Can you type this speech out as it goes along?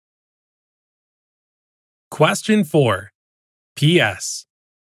Question 4. PS.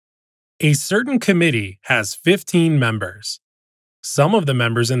 A certain committee has 15 members. Some of the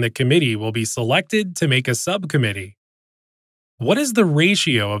members in the committee will be selected to make a subcommittee. What is the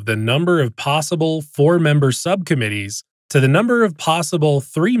ratio of the number of possible 4-member subcommittees to the number of possible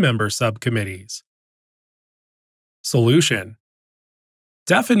 3-member subcommittees? Solution.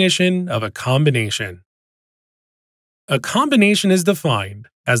 Definition of a combination. A combination is defined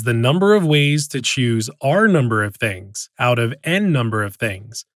as the number of ways to choose R number of things out of N number of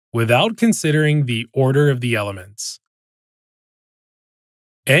things without considering the order of the elements.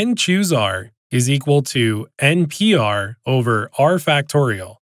 N choose R is equal to NPR over R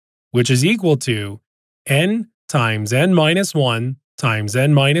factorial, which is equal to N times N minus 1 times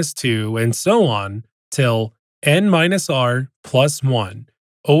N minus 2 and so on till N minus R plus 1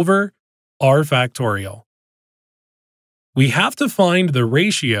 over R factorial. We have to find the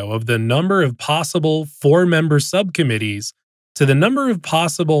ratio of the number of possible 4-member subcommittees to the number of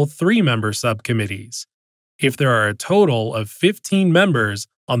possible 3-member subcommittees, if there are a total of 15 members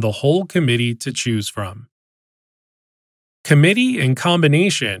on the whole committee to choose from. Committee and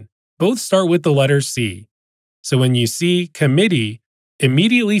combination both start with the letter C, so when you see committee,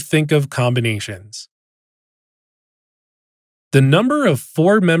 immediately think of combinations. The number of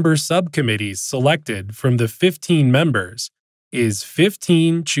 4-member subcommittees selected from the 15 members is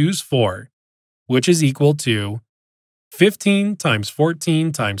 15 choose 4, which is equal to 15 times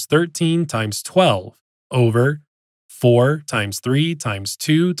 14 times 13 times 12 over 4 times 3 times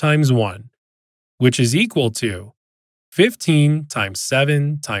 2 times 1, which is equal to 15 times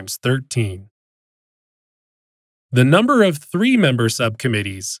 7 times 13. The number of 3-member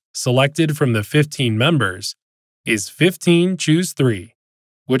subcommittees selected from the 15 members is 15 choose 3,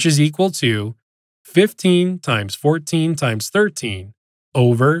 which is equal to 15 times 14 times 13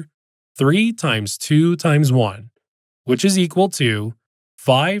 over 3 times 2 times 1, which is equal to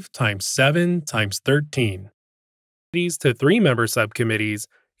 5 times 7 times 13. These to 3-member subcommittees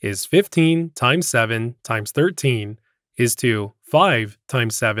is 15 times 7 times 13 is to 5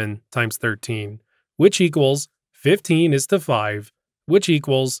 times 7 times 13, which equals 15 is to 5, which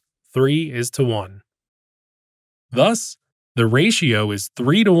equals 3 is to 1. Thus, the ratio is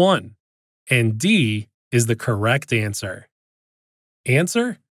 3 to 1, and D is the correct answer.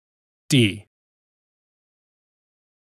 Answer: D.